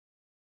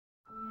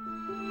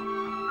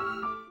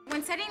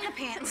when setting the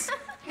pants,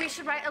 we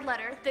should write a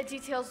letter that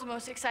details the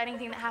most exciting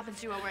thing that happens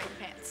to you while wearing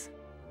the pants.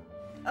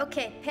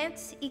 Okay,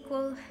 pants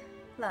equal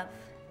love.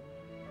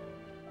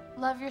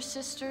 Love your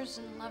sisters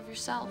and love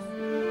yourself.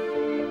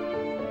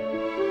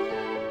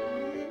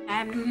 I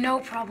have no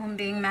problem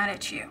being mad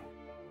at you.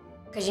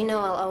 Because you know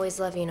I'll always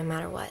love you no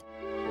matter what.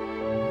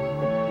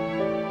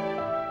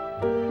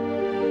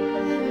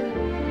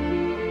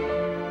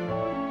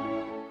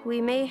 We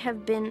may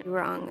have been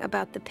wrong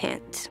about the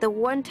pants. The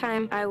one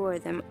time I wore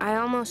them, I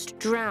almost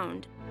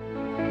drowned.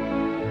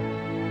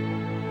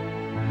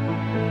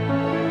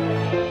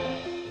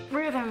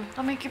 Wear them.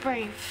 They'll make you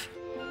brave.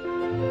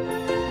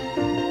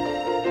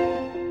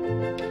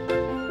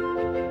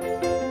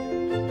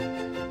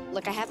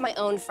 Look, I have my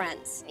own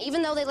friends.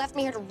 Even though they left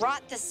me here to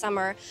rot this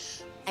summer,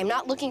 I'm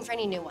not looking for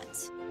any new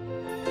ones.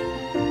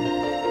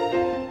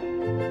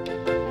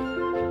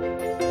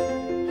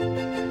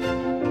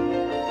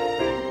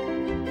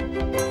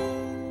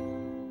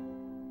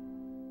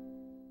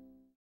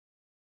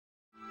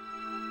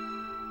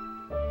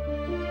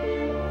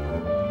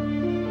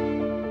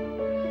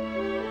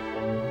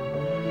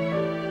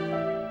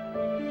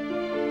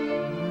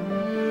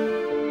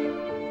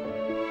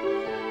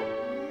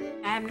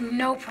 I have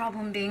no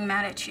problem being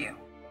mad at you.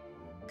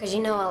 Because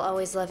you know I'll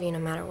always love you no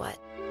matter what.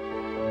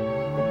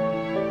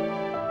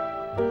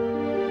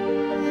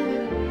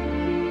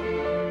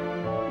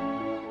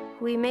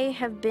 We may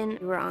have been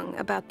wrong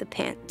about the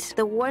pants.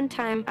 The one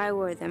time I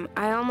wore them,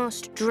 I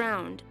almost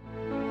drowned.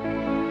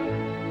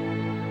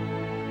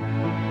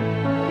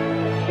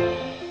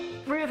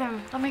 Wear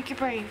them. They'll make you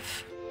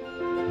brave.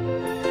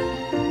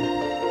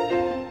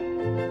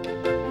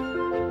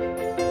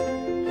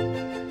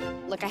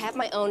 Look, I have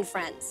my own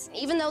friends.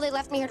 Even though they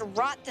left me here to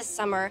rot this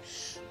summer,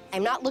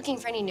 I'm not looking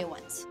for any new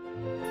ones.